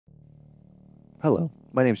Hello,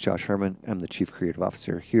 my name is Josh Herman. I'm the Chief Creative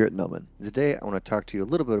Officer here at Gnomon. Today, I want to talk to you a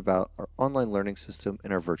little bit about our online learning system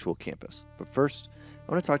and our virtual campus. But first,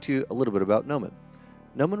 I want to talk to you a little bit about Gnomon.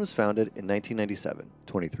 Gnomon was founded in 1997,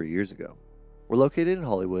 23 years ago. We're located in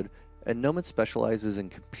Hollywood, and Gnomon specializes in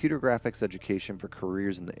computer graphics education for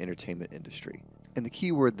careers in the entertainment industry. And the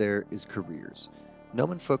key word there is careers.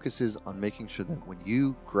 Gnomon focuses on making sure that when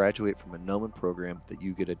you graduate from a Gnomon program, that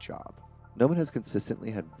you get a job. Gnomon has consistently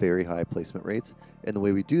had very high placement rates, and the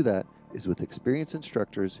way we do that is with experienced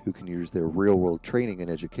instructors who can use their real-world training and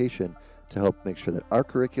education to help make sure that our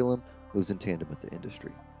curriculum moves in tandem with the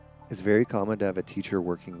industry. It's very common to have a teacher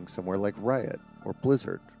working somewhere like Riot, or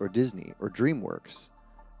Blizzard, or Disney, or DreamWorks,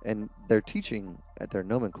 and they're teaching at their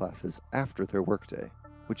Gnomon classes after their workday,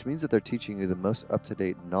 which means that they're teaching you the most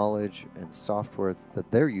up-to-date knowledge and software that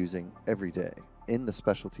they're using every day in the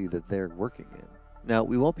specialty that they're working in. Now,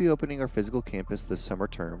 we won't be opening our physical campus this summer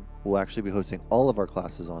term. We'll actually be hosting all of our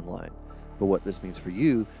classes online. But what this means for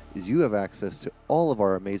you is you have access to all of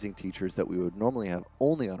our amazing teachers that we would normally have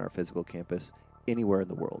only on our physical campus anywhere in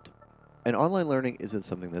the world. And online learning isn't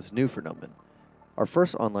something that's new for Gnomon. Our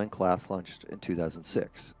first online class launched in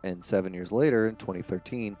 2006, and 7 years later, in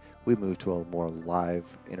 2013, we moved to a more live,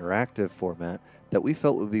 interactive format that we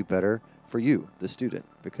felt would be better for you, the student,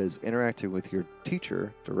 because interacting with your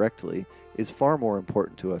teacher directly is far more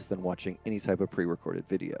important to us than watching any type of pre-recorded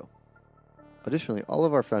video. Additionally, all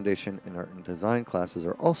of our foundation and art and design classes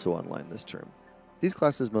are also online this term. These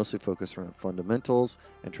classes mostly focus around fundamentals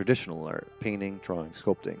and traditional art, painting, drawing,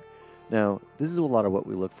 sculpting. Now, this is a lot of what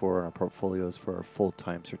we look for in our portfolios for our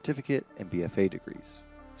full-time certificate and BFA degrees.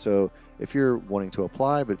 So if you're wanting to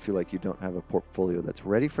apply but feel like you don't have a portfolio that's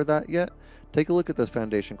ready for that yet, take a look at those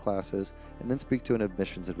foundation classes and then speak to an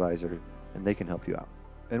admissions advisor and they can help you out.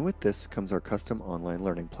 And with this comes our custom online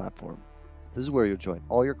learning platform. This is where you'll join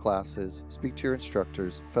all your classes, speak to your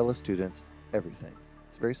instructors, fellow students, everything.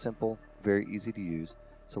 It's very simple, very easy to use,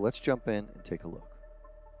 so let's jump in and take a look.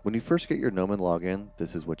 When you first get your Gnomon login,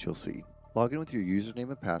 this is what you'll see. Log in with your username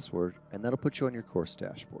and password, and that'll put you on your course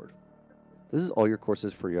dashboard. This is all your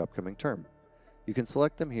courses for your upcoming term. You can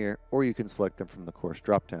select them here, or you can select them from the course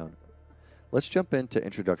dropdown. Let's jump into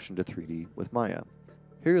Introduction to 3D with Maya.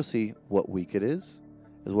 Here you'll see what week it is,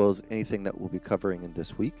 as well as anything that we'll be covering in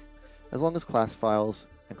this week, as long as class files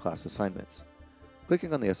and class assignments.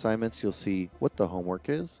 Clicking on the assignments, you'll see what the homework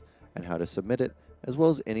is and how to submit it, as well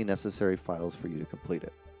as any necessary files for you to complete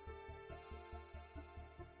it.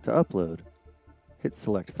 To upload, hit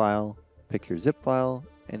Select File, pick your zip file,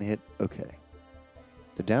 and hit OK.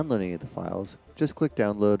 To download any of the files, just click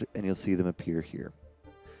Download and you'll see them appear here.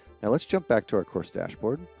 Now let's jump back to our course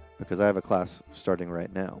dashboard, because I have a class starting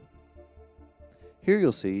right now. Here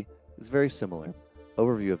you'll see it's very similar.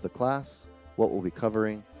 Overview of the class, what we'll be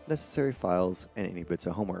covering, necessary files, and any bits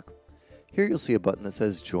of homework. Here you'll see a button that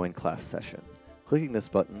says Join Class Session. Clicking this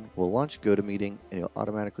button will launch GoToMeeting and you'll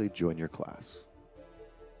automatically join your class.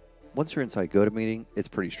 Once you're inside GoToMeeting, it's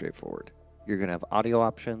pretty straightforward. You're going to have audio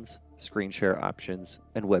options, screen share options,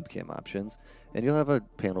 and webcam options, and you'll have a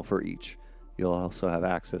panel for each. You'll also have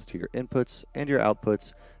access to your inputs and your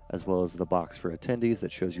outputs, as well as the box for attendees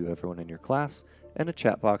that shows you everyone in your class, and a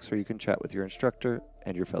chat box where you can chat with your instructor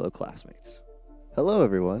and your fellow classmates. Hello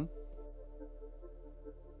everyone!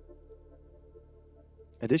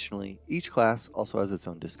 Additionally, each class also has its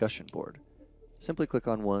own discussion board. Simply click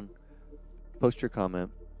on one, post your comment,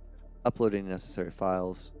 upload any necessary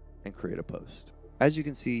files, and create a post. As you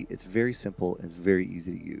can see, it's very simple and it's very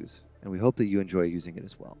easy to use, and we hope that you enjoy using it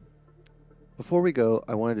as well. Before we go,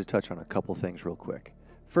 I wanted to touch on a couple things real quick.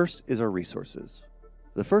 First is our resources.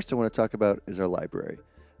 The first I want to talk about is our library.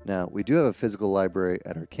 Now, we do have a physical library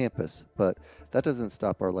at our campus, but that doesn't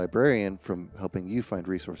stop our librarian from helping you find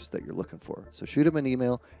resources that you're looking for. So shoot them an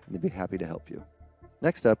email and they'd be happy to help you.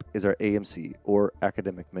 Next up is our AMC, or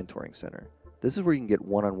Academic Mentoring Center. This is where you can get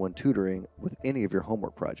one-on-one tutoring with any of your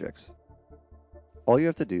homework projects. All you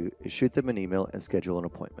have to do is shoot them an email and schedule an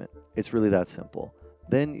appointment. It's really that simple.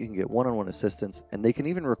 Then you can get one-on-one assistance, and they can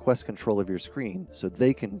even request control of your screen so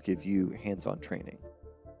they can give you hands-on training.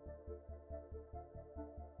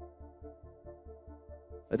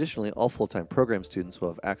 Additionally, all full-time program students will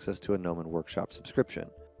have access to a Gnomon Workshop subscription.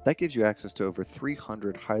 That gives you access to over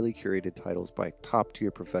 300 highly curated titles by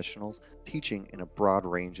top-tier professionals teaching in a broad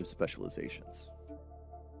range of specializations.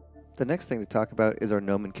 The next thing to talk about is our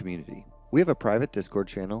Gnomon community. We have a private Discord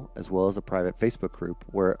channel as well as a private Facebook group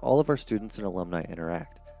where all of our students and alumni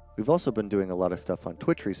interact. We've also been doing a lot of stuff on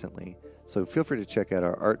Twitch recently, so feel free to check out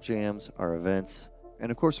our art jams, our events, and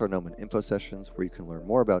of course our Gnomon info sessions where you can learn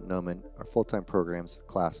more about Gnomon, our full-time programs,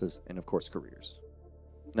 classes, and of course careers.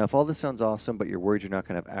 Now, if all this sounds awesome, but you're worried you're not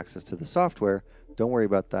going to have access to the software, don't worry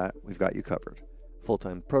about that. We've got you covered.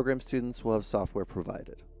 Full-time program students will have software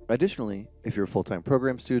provided. Additionally, if you're a full-time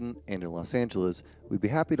program student and in Los Angeles, we'd be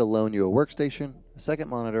happy to loan you a workstation, a second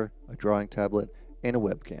monitor, a drawing tablet, and a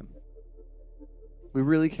webcam. We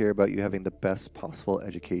really care about you having the best possible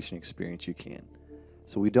education experience you can,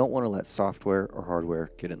 so we don't want to let software or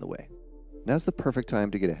hardware get in the way. Now's the perfect time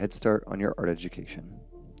to get a head start on your art education.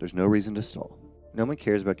 There's no reason to stall. Gnomon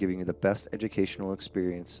cares about giving you the best educational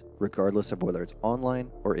experience, regardless of whether it's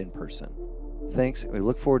online or in person. Thanks, and we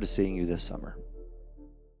look forward to seeing you this summer.